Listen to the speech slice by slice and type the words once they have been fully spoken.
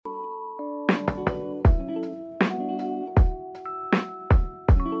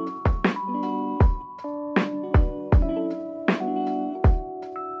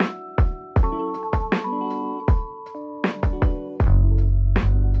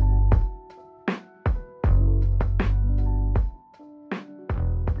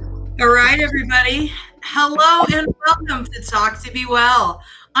All right, everybody. Hello and welcome to Talk to Be Well.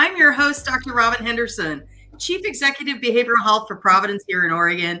 I'm your host, Dr. Robin Henderson, Chief Executive Behavioral Health for Providence here in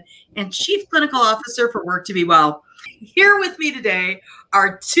Oregon and Chief Clinical Officer for Work to Be Well. Here with me today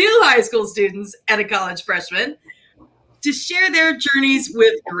are two high school students and a college freshman to share their journeys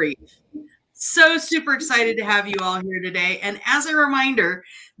with grief. So super excited to have you all here today. And as a reminder,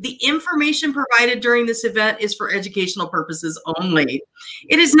 the information provided during this event is for educational purposes only.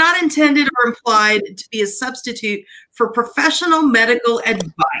 It is not intended or implied to be a substitute for professional medical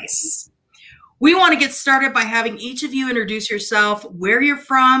advice. We want to get started by having each of you introduce yourself, where you're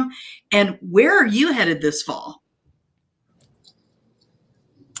from, and where are you headed this fall?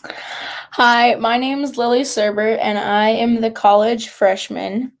 Hi, my name is Lily Serber, and I am the college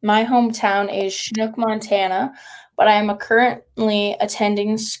freshman. My hometown is Chinook, Montana, but I am currently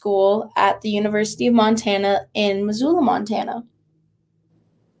attending school at the University of Montana in Missoula, Montana.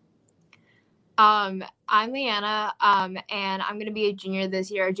 I'm Leanna, and I'm going to be a junior this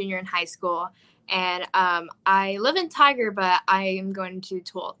year, a junior in high school. And I live in Tiger, but I am going to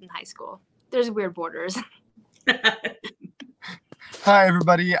Tualatin High School. There's weird borders. Hi,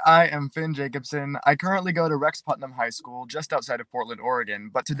 everybody. I am Finn Jacobson. I currently go to Rex Putnam High School just outside of Portland,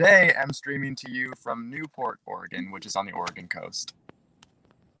 Oregon, but today I'm streaming to you from Newport, Oregon, which is on the Oregon coast.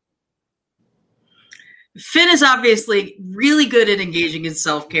 Finn is obviously really good at engaging in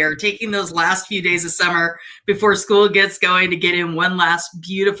self-care, taking those last few days of summer before school gets going to get in one last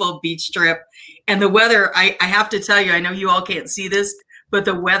beautiful beach trip. And the weather, I have to tell you, I know you all can't see this, but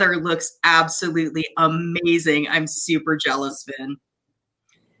the weather looks absolutely amazing. I'm super jealous, Finn.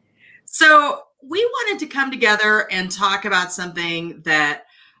 So we wanted to come together and talk about something that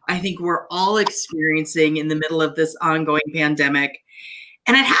I think we're all experiencing in the middle of this ongoing pandemic.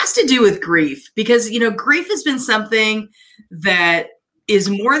 And it has to do with grief because, grief has been something that is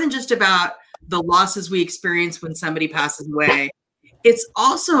more than just about the losses we experience when somebody passes away. It's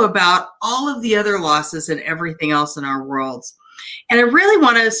also about all of the other losses and everything else in our worlds. And I really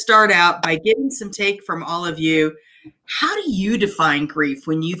want to start out by getting some take from all of you. How do you define grief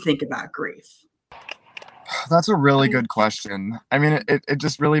when you think about grief? That's a really good question. I mean, it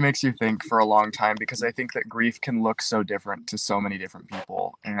just really makes you think for a long time because I think that grief can look so different to so many different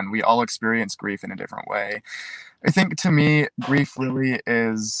people, and we all experience grief in a different way. I think to me, grief really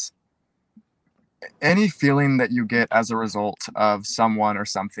is any feeling that you get as a result of someone or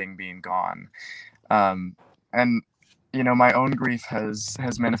something being gone. And my own grief has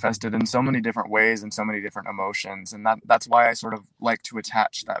manifested in so many different ways and so many different emotions. And that's why I sort of like to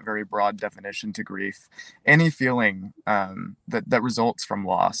attach that very broad definition to grief, any feeling that results from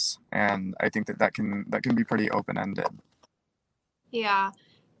loss. And I think that can be pretty open-ended. Yeah.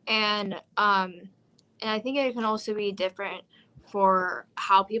 And I think it can also be different for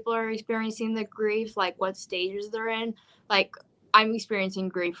how people are experiencing the grief, like what stages they're in. Like, I'm experiencing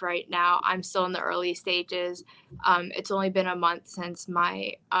grief right now. I'm still in the early stages. It's only been a month since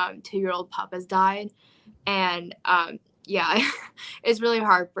my 2-year-old pup has died. And it's really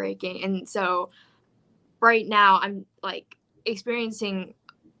heartbreaking. And so right now I'm like experiencing,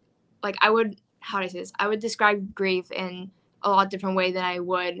 like I would describe grief in a lot different way than I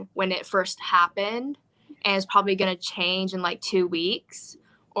would when it first happened. And it's probably going to change in like 2 weeks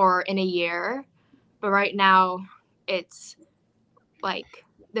or in a year. But right now it's like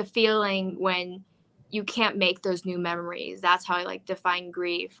the feeling when you can't make those new memories. That's how I like define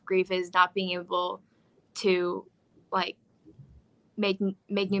grief. Grief is not being able to like make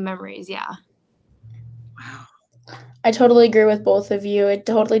new memories. Yeah. Wow. I totally agree with both of you. It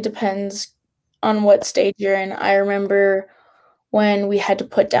totally depends on what stage you're in. I remember when we had to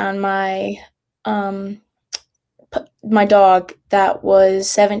put down my dog that was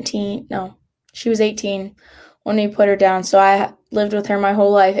 17. No, she was 18 when we put her down. So I lived with her my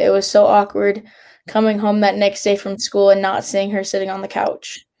whole life. It was so awkward coming home that next day from school and not seeing her sitting on the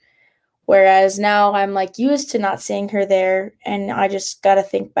couch. Whereas now I'm like used to not seeing her there, and I just got to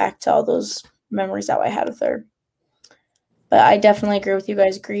think back to all those memories that I had with her. But I definitely agree with you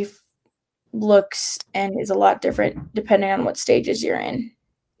guys. Grief looks and is a lot different depending on what stages you're in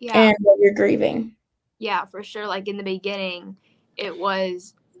and what you're grieving. Yeah, for sure. Like in the beginning, it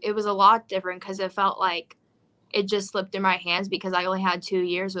was a lot different because it felt like it just slipped in my hands because I only had 2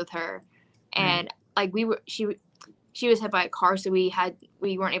 years with her. And like she was hit by a car, so we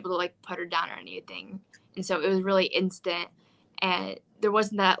weren't able to like put her down or anything. And so it was really instant, and there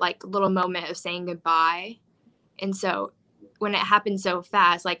wasn't that like little moment of saying goodbye. And so when it happened so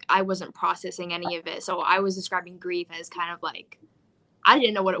fast, like I wasn't processing any of it. So I was describing grief as kind of like, I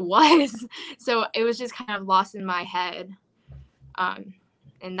didn't know what it was. So it was just kind of lost in my head.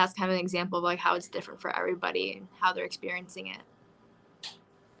 and that's kind of an example of like how it's different for everybody and how they're experiencing it.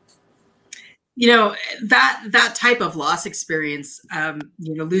 That type of loss experience,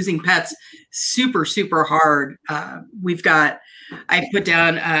 losing pets, super, super hard. I put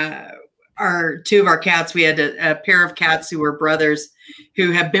down two of our cats. We had a pair of cats who were brothers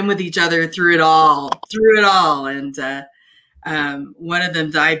who have been with each other through it all. And one of them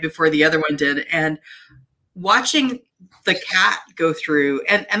died before the other one did. And watching the cat go through,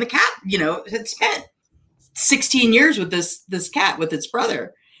 and the cat, had spent 16 years with this cat, with its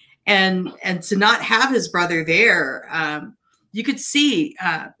brother. And to not have his brother there, you could see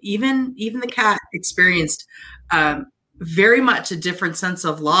even the cat experienced very much a different sense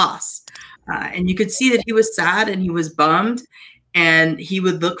of loss. And you could see that he was sad and he was bummed, and he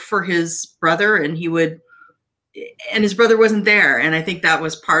would look for his brother, and his brother wasn't there. And I think that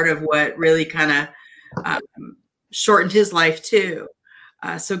was part of what really kind of shortened his life too.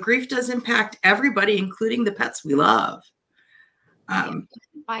 So grief does impact everybody, including the pets we love.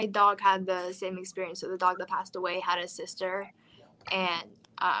 My dog had the same experience. So the dog that passed away had a sister, and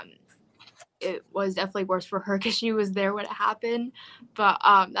it was definitely worse for her because she was there when it happened. But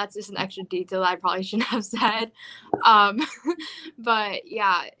that's just an extra detail I probably shouldn't have said. But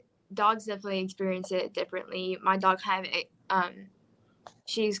yeah, dogs definitely experience it differently. My dog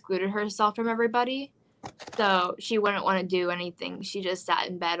she excluded herself from everybody, so she wouldn't want to do anything. She just sat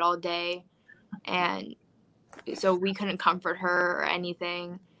in bed all day, and so we couldn't comfort her or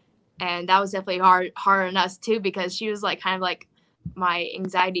anything. And that was definitely hard on us too, because she was like kind of like my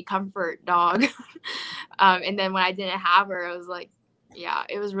anxiety comfort dog. And then when I didn't have her, it was like, yeah,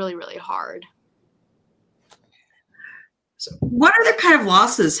 it was really, really hard. So what other kind of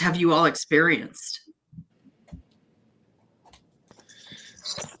losses have you all experienced?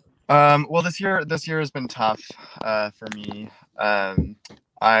 Well, this year has been tough for me.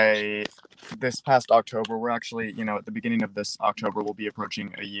 This past October, we're actually, at the beginning of this October, we'll be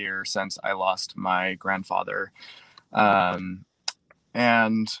approaching a year since I lost my grandfather.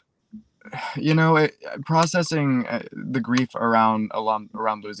 And, processing the grief around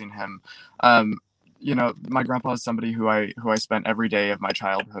losing him, my grandpa is somebody who I spent every day of my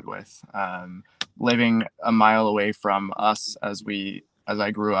childhood with, living a mile away from us as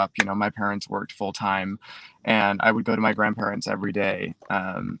I grew up. My parents worked full time, and I would go to my grandparents every day.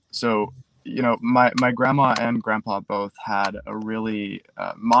 So my grandma and grandpa both had a really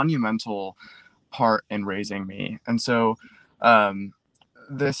monumental part in raising me. And so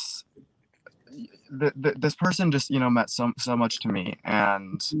this person just, meant so much to me.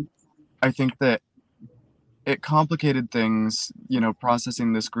 And I think that it complicated things,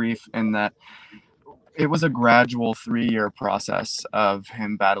 processing this grief, in that it was a gradual 3-year process of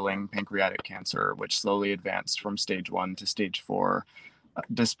him battling pancreatic cancer, which slowly advanced from stage 1 to stage 4.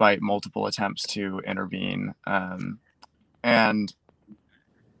 Despite multiple attempts to intervene. And, I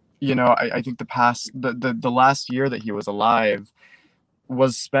think the last year that he was alive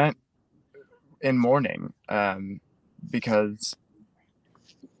was spent in mourning, because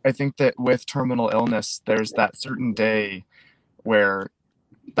I think that with terminal illness, there's that certain day where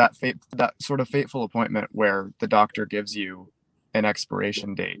that sort of fateful appointment where the doctor gives you an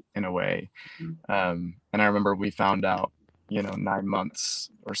expiration date in a way. And I remember we found out 9 months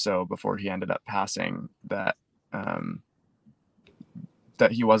or so before he ended up passing that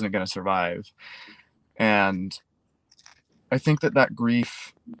he wasn't going to survive. And I think that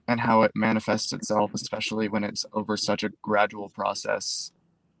grief and how it manifests itself, especially when it's over such a gradual process,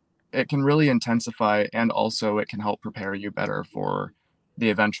 it can really intensify, and also it can help prepare you better for the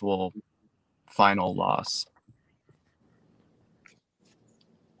eventual final loss.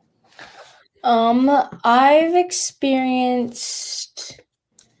 I've experienced,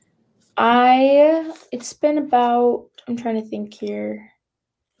 it's been about, I'm trying to think here,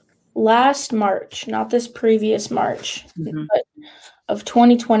 last March, not this previous March, but of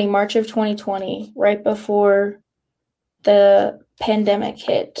 2020, March of 2020, right before the pandemic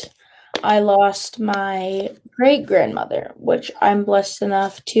hit, I lost my great-grandmother, which I'm blessed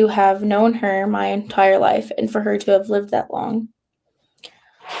enough to have known her my entire life and for her to have lived that long.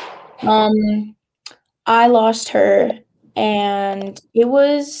 I lost her, and it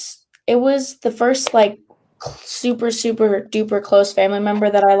was the first like super, super duper close family member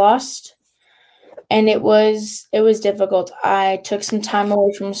that I lost. And it was difficult. I took some time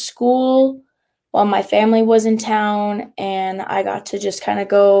away from school while my family was in town, and I got to just kind of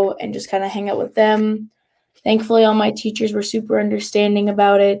go and just kind of hang out with them. Thankfully, all my teachers were super understanding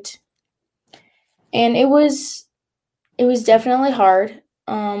about it. And it was definitely hard.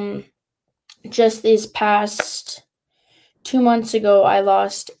 Just these past 2 months ago, I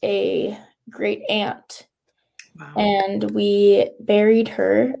lost a great aunt. Wow. And we buried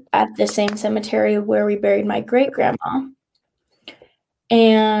her at the same cemetery where we buried my great grandma.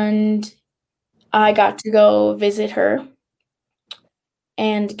 And I got to go visit her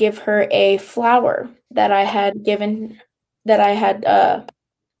and give her a flower that I had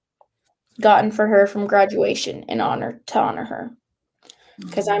gotten for her from graduation to honor her.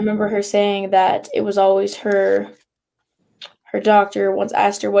 Because I remember her saying that it was always her doctor once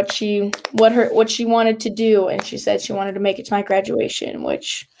asked her what she wanted to do, and she said she wanted to make it to my graduation,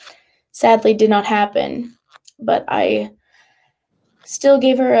 which sadly did not happen. But I still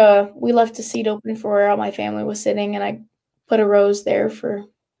gave her we left a seat open for where all my family was sitting, and I put a rose there to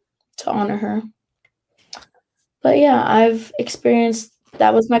honor her. But yeah, I've experienced,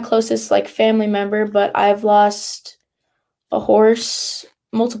 that was my closest like family member, but I've lost a horse,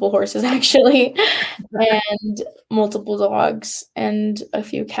 multiple horses actually, and multiple dogs and a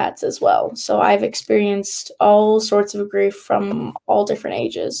few cats as well. So I've experienced all sorts of grief from all different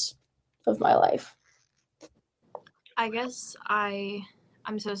ages of my life. I guess I'm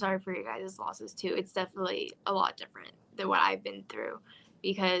so sorry for you guys' losses too. It's definitely a lot different than what I've been through,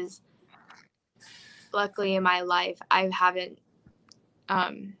 because luckily in my life I haven't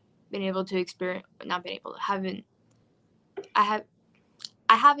been able to experience, I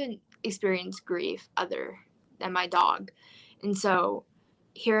haven't experienced grief other than my dog. And so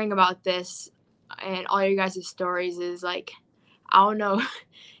hearing about this and all you guys' stories is like, I don't know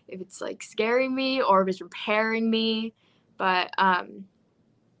if it's like scaring me or if it's repairing me. But I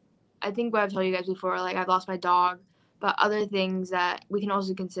think what I've told you guys before, like I've lost my dog, but other things that we can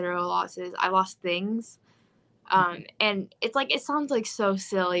also consider a loss is I lost things. And it's like, it sounds like so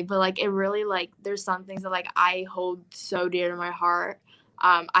silly, but like it really, like there's some things that like I hold so dear to my heart.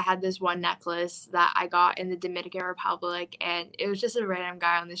 I had this one necklace that I got in the Dominican Republic, and it was just a random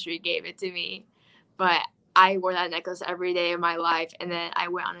guy on the street gave it to me, but I wore that necklace every day of my life. And then I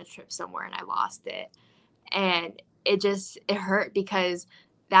went on a trip somewhere and I lost it, and it hurt because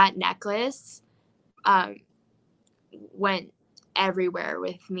that necklace went everywhere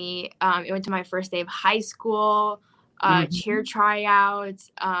with me. It went to my first day of high school, cheer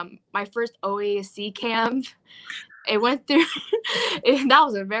tryouts, my first OASC camp. It went through that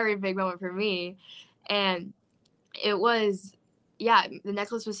was a very big moment for me. And it was, yeah, the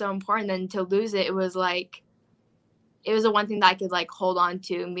necklace was so important. Then to lose it, it was like, it was the one thing that I could like hold on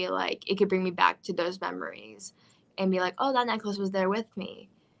to and be like, it could bring me back to those memories and be like, oh, that necklace was there with me.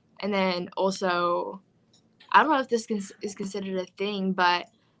 And then also, I don't know if this is considered a thing, but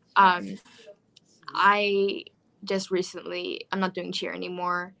I just recently, I'm not doing cheer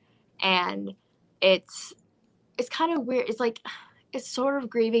anymore, and it's kind of weird. It's like, it's sort of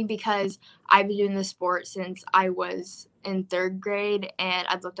grieving because I've been doing this sport since I was in 3rd grade, and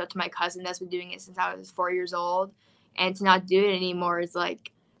I've looked up to my cousin that's been doing it since I was 4 years old, and to not do it anymore is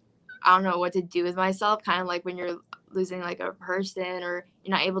like, I don't know what to do with myself, kind of like when you're losing like a person or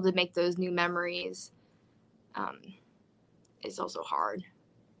you're not able to make those new memories. It's also hard.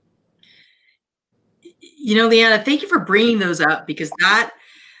 You know, Leanna, thank you for bringing those up, because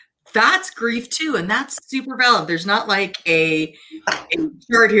that's grief too, and that's super valid. There's not like a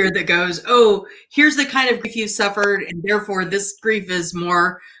chart here that goes, oh, here's the kind of grief you suffered, and therefore this grief is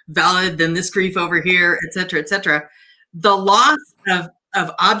more valid than this grief over here, et cetera, et cetera. The loss of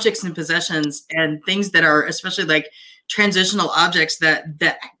objects and possessions and things that are especially like transitional objects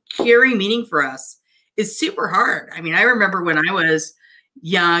that carry meaning for us is super hard. I mean, I remember when I was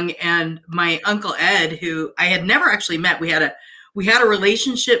young and my Uncle Ed, who I had never actually met, we had a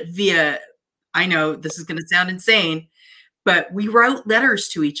relationship via, I know this is going to sound insane, but we wrote letters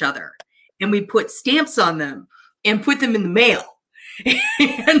to each other and we put stamps on them and put them in the mail.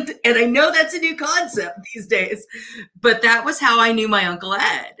 And I know that's a new concept these days, but that was how I knew my Uncle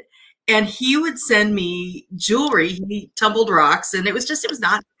Ed. And he would send me jewelry. He tumbled rocks, and it was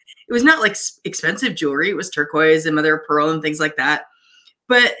not like expensive jewelry. It was turquoise and mother of pearl and things like that.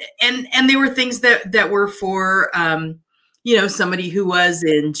 But and they were things that were for somebody who was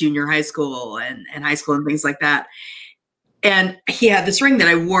in junior high school and high school and things like that. And he had this ring that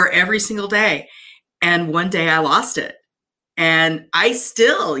I wore every single day. And one day I lost it. And I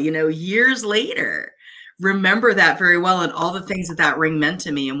still, years later, remember that very well, and all the things that ring meant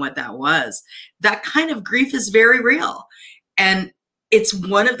to me and what that was. That kind of grief is very real. And it's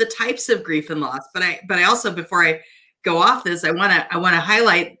one of the types of grief and loss. But I also, before I go off this, I want to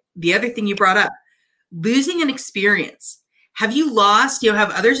highlight the other thing you brought up, losing an experience. Have you lost,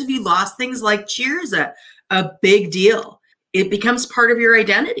 have others of you lost things like cheer is a big deal. It becomes part of your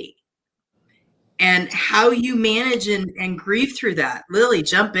identity. and how you manage and grieve through that. Lily,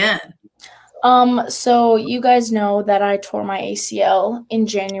 jump in. So you guys know that I tore my ACL in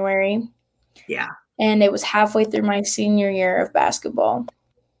January. Yeah. And it was halfway through my senior year of basketball.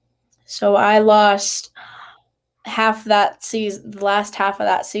 So I lost half that season, the last half of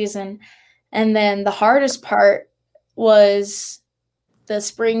that season. And then the hardest part was the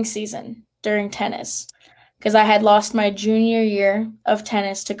spring season during tennis, because I had lost my junior year of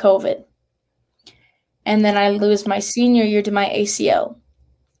tennis to COVID. And then I lose my senior year to my ACL.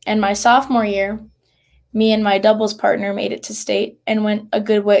 And my sophomore year, me and my doubles partner made it to state and went a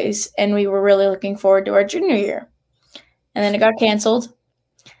good ways, and we were really looking forward to our junior year. And then it got canceled.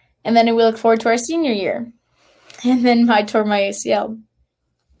 And then we looked forward to our senior year. And then I tore my ACL.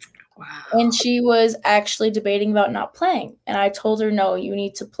 Wow. And she was actually debating about not playing. And I told her, no, you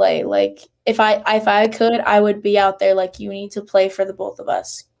need to play. Like, if I could, I would be out there. Like, you need to play for the both of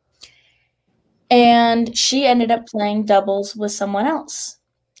us. And she ended up playing doubles with someone else.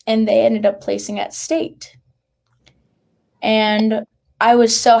 And they ended up placing at state. And I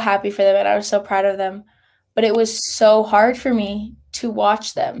was so happy for them, and I was so proud of them. But it was so hard for me to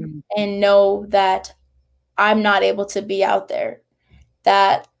watch them and know that I'm not able to be out there.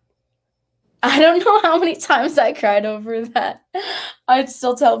 That I don't know how many times I cried over that. I'd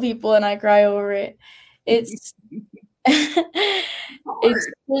still tell people, and I cry over it. It's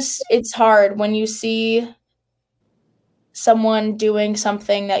it's hard when you see someone doing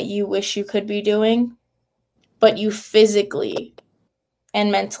something that you wish you could be doing, but you physically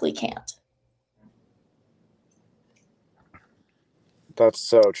and mentally can't. That's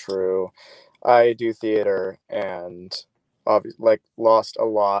so true. I do theater and lost a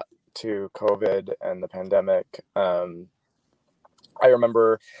lot to COVID and the pandemic. I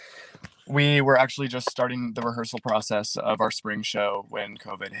remember we were actually just starting the rehearsal process of our spring show when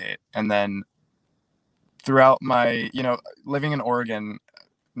COVID hit. And then throughout my, living in Oregon,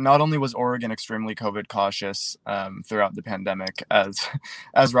 not only was Oregon extremely COVID cautious throughout the pandemic,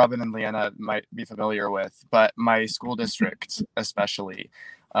 as Robin and Leanna might be familiar with, but my school district especially,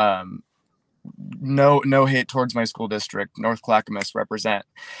 no hate towards my school district, North Clackamas represent.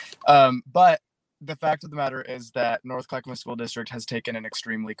 But the fact of the matter is that North Clackamas School District has taken an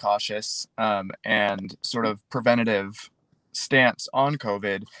extremely cautious and sort of preventative stance on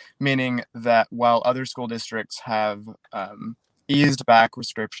COVID, meaning that while other school districts have eased back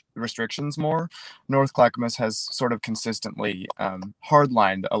restrictions more, North Clackamas has sort of consistently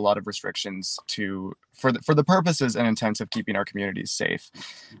hardlined a lot of restrictions for the purposes and intents of keeping our communities safe.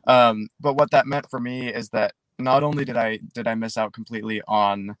 But what that meant for me is that not only did I miss out completely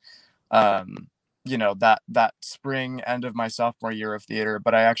on that spring end of my sophomore year of theater,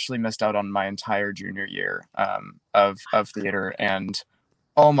 but I actually missed out on my entire junior year of theater. And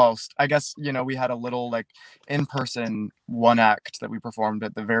almost, I guess, we had a little in-person one act that we performed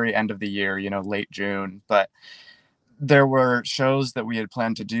at the very end of the year, late June, but there were shows that we had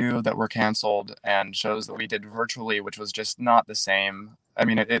planned to do that were canceled, and shows that we did virtually, which was just not the same. I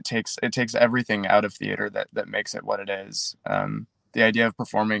mean, it takes everything out of theater that makes it what it is. The idea of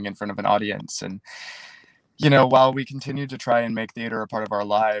performing in front of an audience. And, while we continued to try and make theater a part of our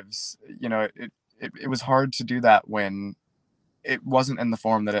lives, it was hard to do that when it wasn't in the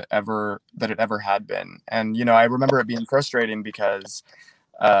form that it ever had been. And, I remember it being frustrating because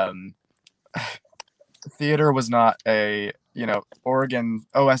theater was not Oregon,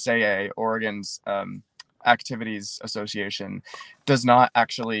 OSAA, Oregon's Activities Association does not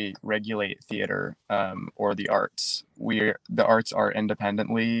actually regulate theater or the arts. The arts are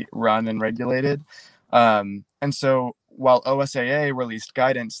independently run and regulated. And so while OSAA released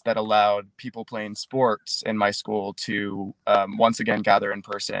guidance that allowed people playing sports in my school to once again gather in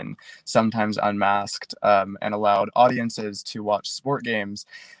person, sometimes unmasked, and allowed audiences to watch sport games,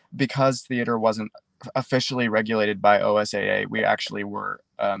 because theater wasn't officially regulated by OSAA, we actually were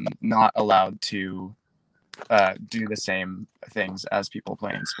not allowed to do the same things as people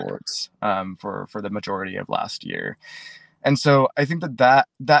playing sports for the majority of last year. And so I think that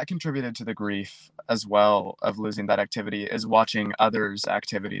contributed to the grief as well of losing that activity, is watching others'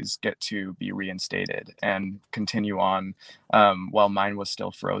 activities get to be reinstated and continue on while mine was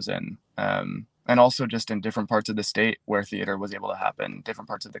still frozen. And also just in different parts of the state where theater was able to happen, different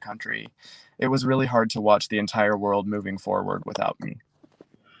parts of the country. It was really hard to watch the entire world moving forward without me.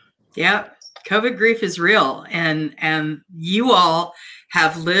 Yeah, COVID grief is real. And you all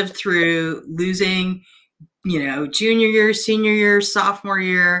have lived through losing, junior year, senior year, sophomore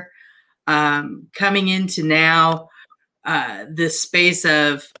year, coming into now this space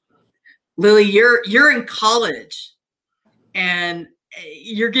of, Lily, you're in college, and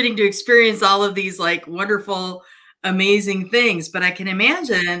you're getting to experience all of these like wonderful, amazing things. But I can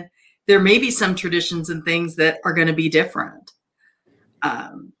imagine there may be some traditions and things that are going to be different,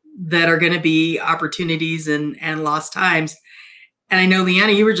 that are going to be opportunities and lost times. And I know,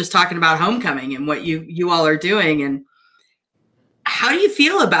 Leanna, you were just talking about homecoming and what you all are doing. And how do you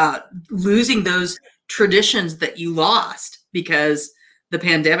feel about losing those traditions that you lost because the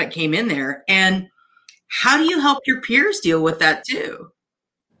pandemic came in there? And how do you help your peers deal with that too?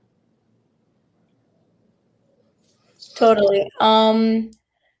 Totally.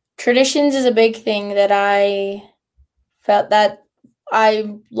 Traditions is a big thing that I felt that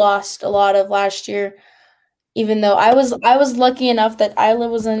I lost a lot of last year. Even though I was lucky enough that I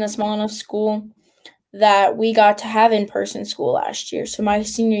was in a small enough school that we got to have in-person school last year. So my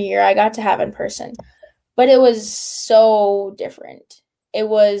senior year, I got to have in person. But it was so different.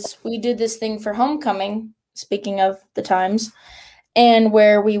 We did this thing for homecoming, speaking of the times, and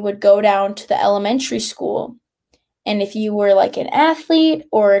where we would go down to the elementary school. And if you were like an athlete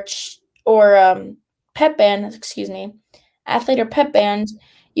or pep band, athlete or pep band,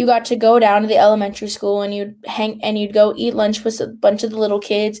 you got to go down to the elementary school and you'd go eat lunch with a bunch of the little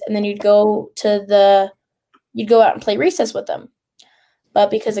kids, and then you'd go out and play recess with them. But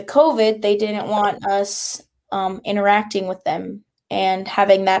because of COVID, they didn't want us interacting with them and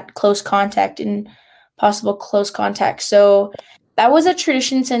having that close contact and possible close contact. So that was a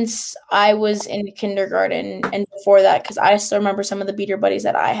tradition since I was in kindergarten and before that, because I still remember some of the beater buddies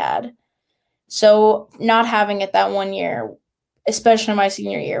that I had. So not having it that one year, especially my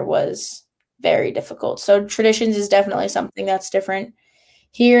senior year, was very difficult. So traditions is definitely something that's different.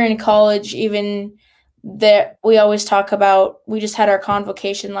 Here in college, even that we always talk about, we just had our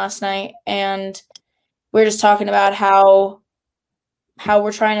convocation last night, and we're just talking about how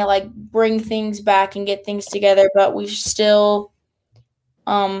we're trying to like bring things back and get things together, but we still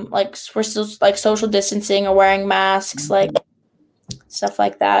we're still like social distancing or wearing masks, like stuff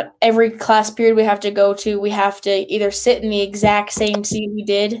like that. Every class period we have to go to, we have to either sit in the exact same seat we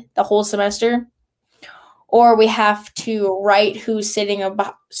did the whole semester, or we have to write who's sitting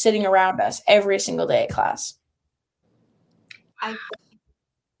around us every single day at class.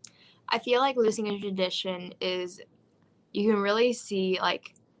 I feel like losing a tradition is, you can really see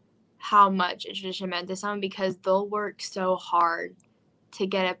like how much a tradition meant to someone, because they'll work so hard to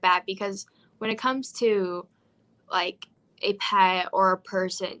get it back. Because when it comes to like a pet or a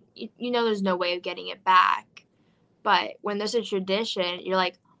person, you know there's no way of getting it back. But when there's a tradition, you're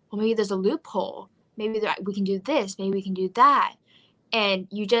like, well, maybe there's a loophole. Maybe we can do this. Maybe we can do that. And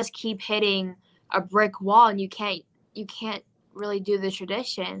you just keep hitting a brick wall, and you can't really do the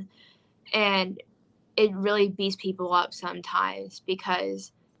tradition. And it really beats people up sometimes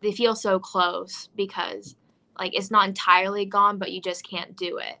because they feel so close, because like it's not entirely gone, but you just can't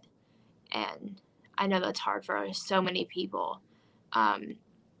do it. And I know that's hard for so many people,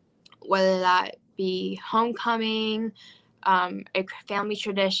 whether that be homecoming, a family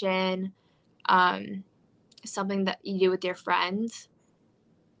tradition, something that you do with your friends.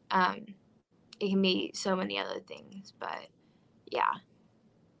 It can be so many other things, but yeah.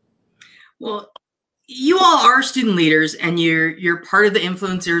 Well, you all are student leaders, and you're part of the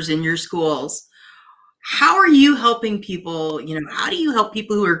influencers in your schools. How are you helping people? How do you help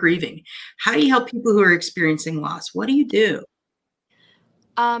people who are grieving? How do you help people who are experiencing loss? What do you do?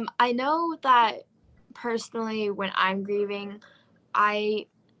 I know that personally, when I'm grieving, I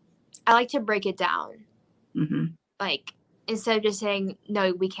like to break it down. Mm-hmm. Like, instead of just saying,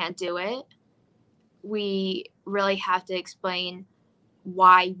 no, we can't do it, we really have to explain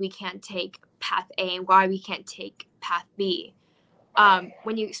why we can't take path A and why we can't take path B.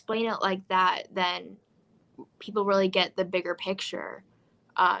 When you explain it like that, then people really get the bigger picture.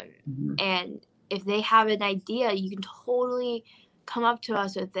 Mm-hmm. And if they have an idea, you can totally come up to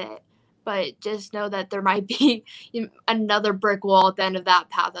us with it. But just know that there might be another brick wall at the end of that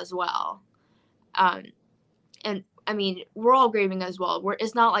path as well. And I mean, we're all grieving as well.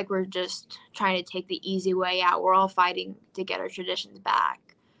 It's not like we're just trying to take the easy way out. We're all fighting to get our traditions back,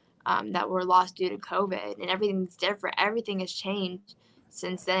 that were lost due to COVID, and everything's different. Everything has changed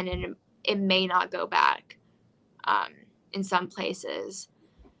since then, and it may not go back in some places,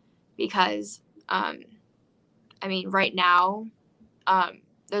 because, I mean, right now,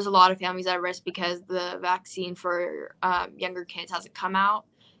 there's a lot of families at risk because the vaccine for younger kids hasn't come out.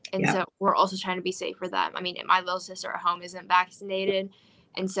 And so we're also trying to be safe for them. I mean, my little sister at home isn't vaccinated.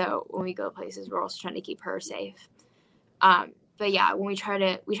 And so when we go places, we're also trying to keep her safe. But yeah, when we try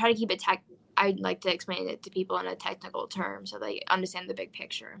to keep it I'd like to explain it to people in a technical term so they understand the big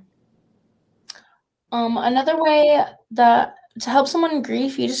picture. Another way that to help someone in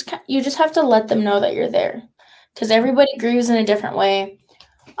grief, you just have to let them know that you're there, because everybody grieves in a different way.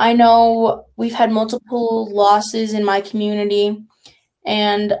 I know we've had multiple losses in my community,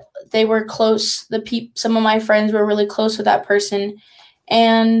 and they were close. Some of my friends were really close with that person,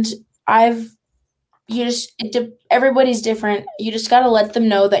 and everybody's different. You just got to let them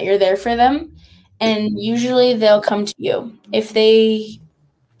know that you're there for them, and usually they'll come to you.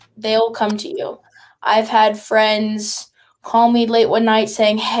 They'll come to you. I've had friends call me late one night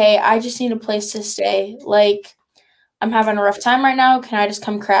saying, "Hey, I just need a place to stay. Like, I'm having a rough time right now. Can I just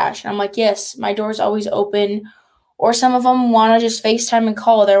come crash?" And I'm like, "Yes, my door's always open." Or some of them want to just FaceTime and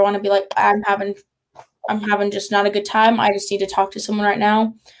call. They want to be like, I'm having just not a good time. I just need to talk to someone right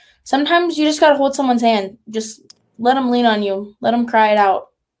now. Sometimes you just got to hold someone's hand. Just let them lean on you. Let them cry it out.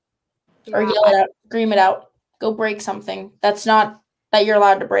 Or yell it out, scream it out. Go break something. That's not that you're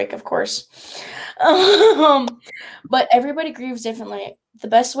allowed to break, of course. But everybody grieves differently. The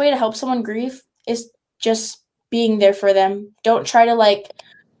best way to help someone grieve is just being there for them. Don't try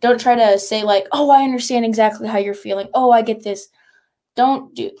to say like, "Oh, I understand exactly how you're feeling. Oh, I get this."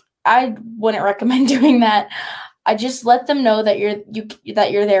 I wouldn't recommend doing that. I just let them know that you're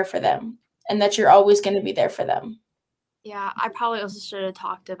there for them, and that you're always going to be there for them. Yeah, I probably also should have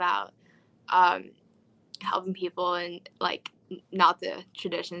talked about helping people in like not the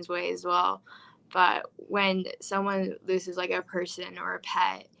traditions way as well. But when someone loses like a person or a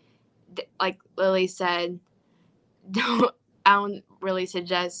pet, like Lily said, I don't really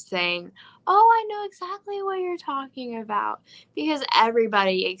suggest saying, "Oh, I know exactly what you're talking about," because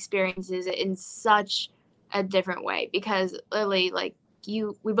everybody experiences it in such a different way. Because Lily, like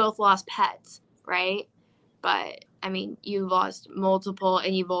we both lost pets, right? But I mean, you lost multiple,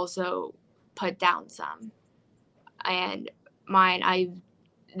 and you've also put down some. And mine,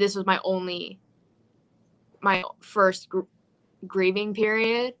 this was my first grieving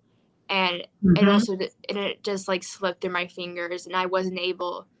period. And it just like slipped through my fingers, and I wasn't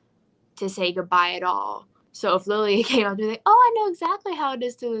able to say goodbye at all. So if Lily came up to me like, "Oh, I know exactly how it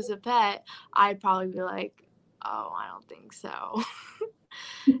is to lose a pet," I'd probably be like, "Oh, I don't think so."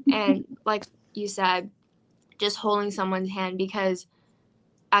 And like you said, just holding someone's hand, because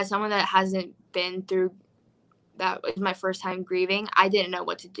as someone that hasn't been through that, was my first time grieving, I didn't know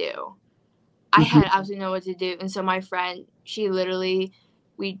what to do. I had absolutely no what to do. And so my friend,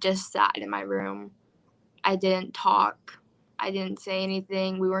 we just sat in my room. I didn't talk. I didn't say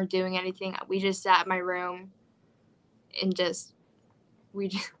anything. We weren't doing anything. We just sat in my room and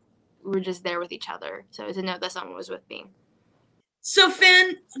we were just there with each other. So to know that someone was with me. So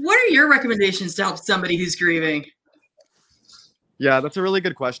Finn, what are your recommendations to help somebody who's grieving? Yeah, that's a really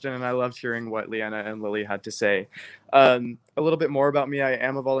good question, and I loved hearing what Leanna and Lily had to say. A little bit more about me. I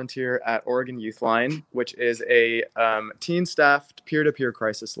am a volunteer at Oregon Youth Line, which is a teen-staffed peer-to-peer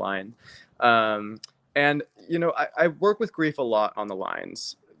crisis line. And, you know, I work with grief a lot on the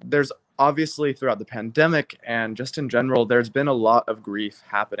lines. There's obviously, throughout the pandemic and just in general, there's been a lot of grief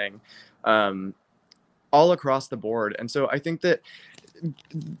happening all across the board. And so I think that,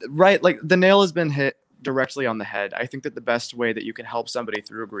 right, like the nail has been hit directly on the head. I think that the best way that you can help somebody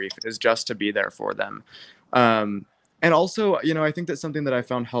through grief is just to be there for them. And also, you know, I think that something that I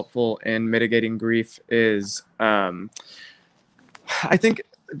found helpful in mitigating grief is I think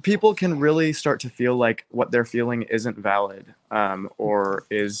people can really start to feel like what they're feeling isn't valid, or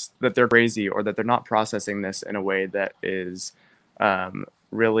is that they're crazy, or that they're not processing this in a way that is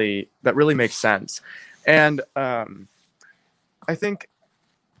really makes sense. And I think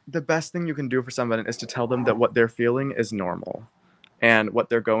the best thing you can do for someone is to tell them that what they're feeling is normal, and what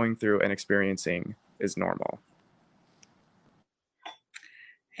they're going through and experiencing is normal.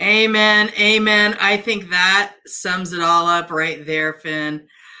 Amen. Amen. I think that sums it all up right there, Finn.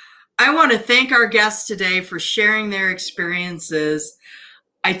 I want to thank our guests today for sharing their experiences.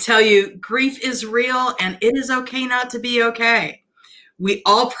 I tell you, grief is real, and it is okay not to be okay. We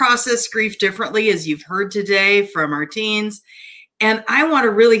all process grief differently, as you've heard today from our teens. And I want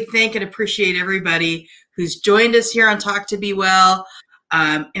to really thank and appreciate everybody who's joined us here on Talk to Be Well,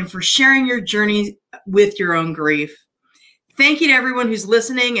 and for sharing your journey with your own grief. Thank you to everyone who's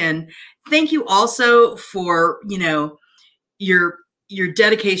listening, and thank you also for, you know, your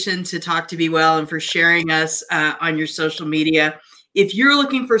dedication to Talk to Be Well, and for sharing us on your social media. If you're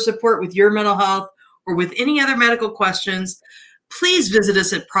looking for support with your mental health or with any other medical questions, please visit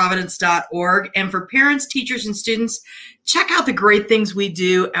us at providence.org. And for parents, teachers, and students, check out the great things we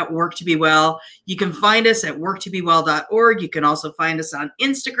do at Work to Be Well. You can find us at worktobewell.org. You can also find us on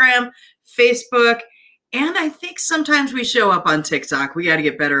Instagram, Facebook, and I think sometimes we show up on TikTok. We got to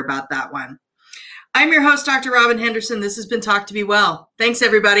get better about that one. I'm your host, Dr. Robin Henderson. This has been Talk to Be Well. Thanks,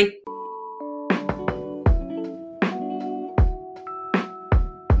 everybody.